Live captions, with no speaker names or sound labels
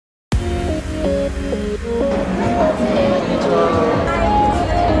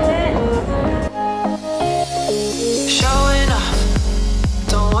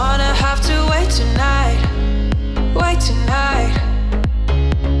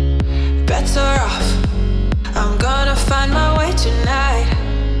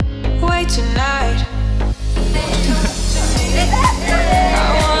tonight. I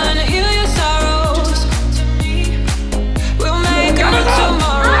wanna heal your sorrow. We'll make up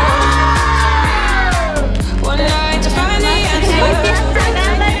tomorrow. One night to find the answer.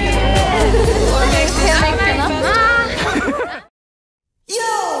 What makes this night?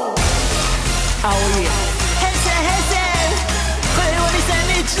 Yo! 青い平成これは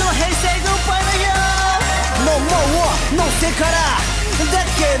2001の平成グッバイだよ。もう乗せからだ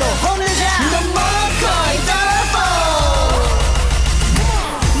けど本音じゃのもう恋だろ。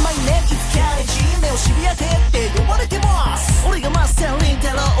My name is Kalechi ネオ渋谷系って呼ばれてます。俺がマスターリン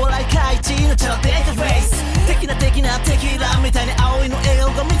太郎お笑い怪人のチャラデカフェイス的なテキーラみたいに青いの笑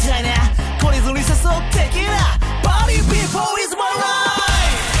顔が見たいね。懲りずに誘ってテキーラ Party people is my life。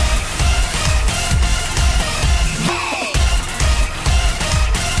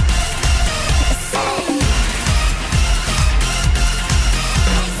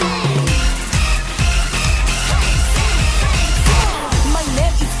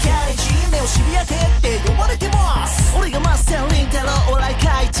渋谷系って呼ばれてます。俺がマスターリン太郎お笑い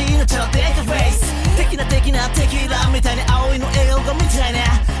怪人のチャラデカフェイス的なテキーラみたいに青いの笑顔が見たいね。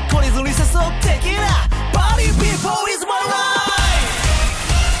懲りずに誘ってテキーラ Party people is my life。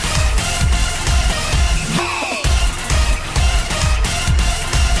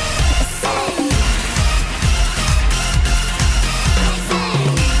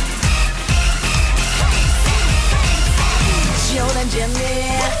冗談じゃね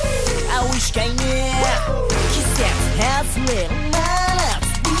え青い視界ね季節外れる真夏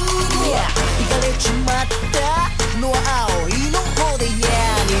いや行かれちまったのは青いの方で嫌に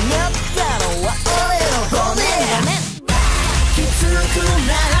なったのは俺の骨きつく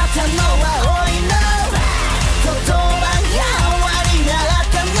なったのは青いの言葉が終わりなっ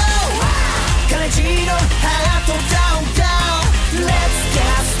たのカレッジのハートダウンダウン Let's get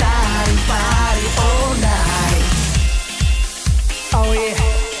started party all night。青い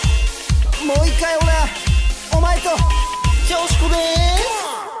もう一回俺お前と恐縮で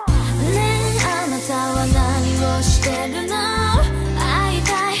ねえあなたは何をしてるの。会いた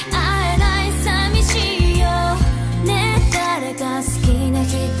い会えない寂しいよねえ誰か好きな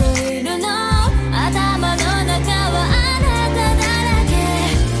人いるの。頭の中はあなただらけ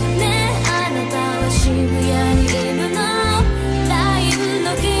ねえあなたは渋谷にいるの。ライブの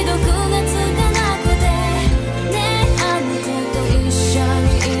既読がつかなくてねえあの子と一緒に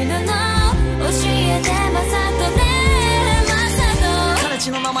いるの。教えてマサトねマサト。彼氏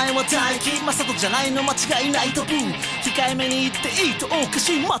の名前は大輝マサトじゃないの間違いないとブー控えめに言っていいとおか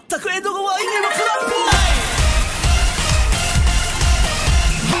しい全く江戸川入りのクラブ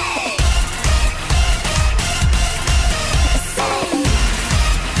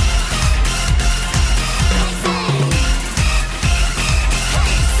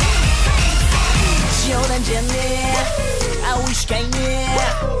冗談じゃねえ青い視界ね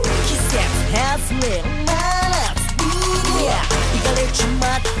季節外れる真夏いや行かれちま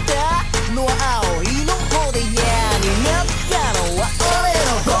ったのは青いの方で嫌になったのは俺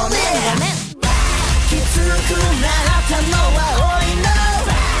の骨きつくなったのは青いの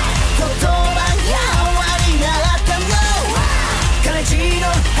言葉が終わりなったのカレッジの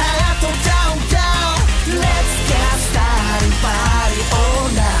ハートダウンダウン Let's get started party all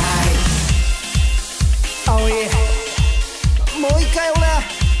night。青いもう一回俺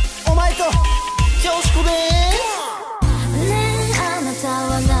お前と恐縮でねえあなた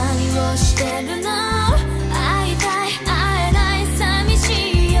は何をしてるの。会いたい会えない寂し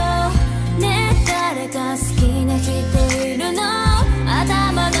いよねえ誰か好きな人いるの。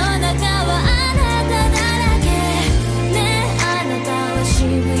頭の中はあなただらけねえあなたは渋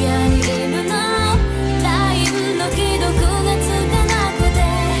谷にいるの。ライブの既読がつかなくて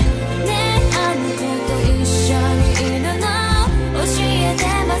ねえあの子と一緒にいるの。教えて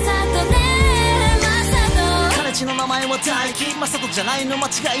マサトねマサト。彼氏の名前は大輝マサトじゃないの間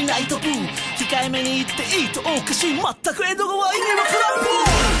違いないとブー控えめに言っていいとおかしい全く江戸川入りのクラブ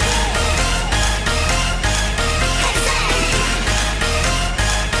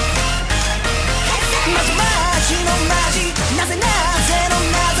マジマジのマジなぜなぜの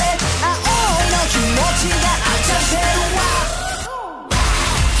なぜ青いの気持ちがあちゃしてるわ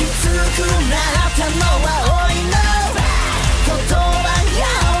きつくなったのは青いの言葉が終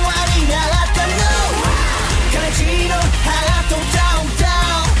わりなったのカレッジのハートダウンダ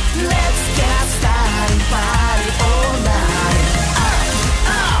ウン Let's get started party all night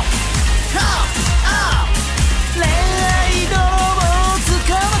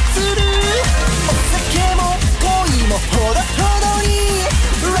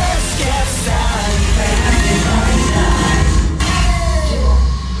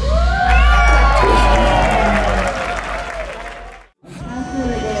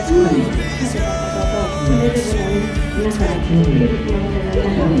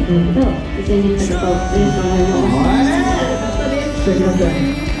けど、一緒にできたこと嬉しく思います。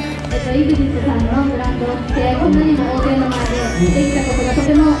EXIT さんのブランドを着て、こんなにも大勢の前でできたことがとて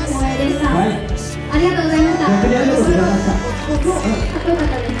も光栄でした。ありがとうございました。ありがとうございました。かっこよかっ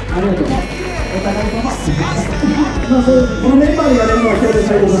たです。ありがとう。お互い様。まあ、このメンバーにやれるのは今日で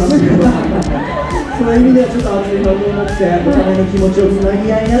最後なんですけど、その意味ではちょっと熱い思いを持って、お互いの気持ちをつな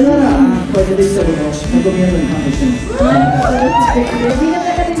ぎ合いながら、こうやってできたことを、本当皆さんに感謝してます。ヴィーナス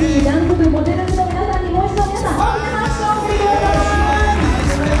アカデミーダンス部モデル部の皆さんにもう一度皆さん、大きな拍手をお送りください。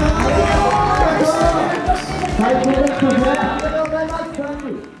最高です。ありがとうございます。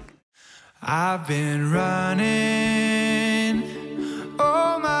I've been running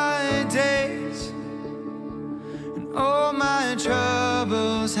all my days, and all my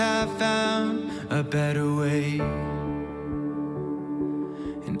troubles have found a better way.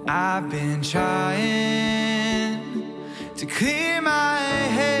 And I've been trying to clear my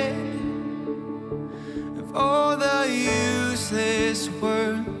head of all the useless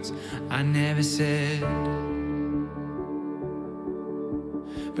words I never said.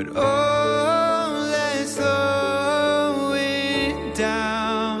 But oh, let's slow it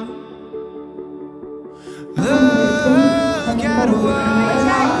down. Look at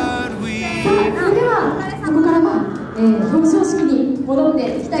what we それではここからは、表彰式に戻って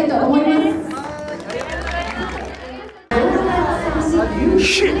いきたいと思います。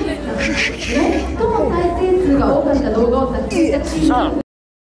最も再生数が多かった動画を撮影したチーム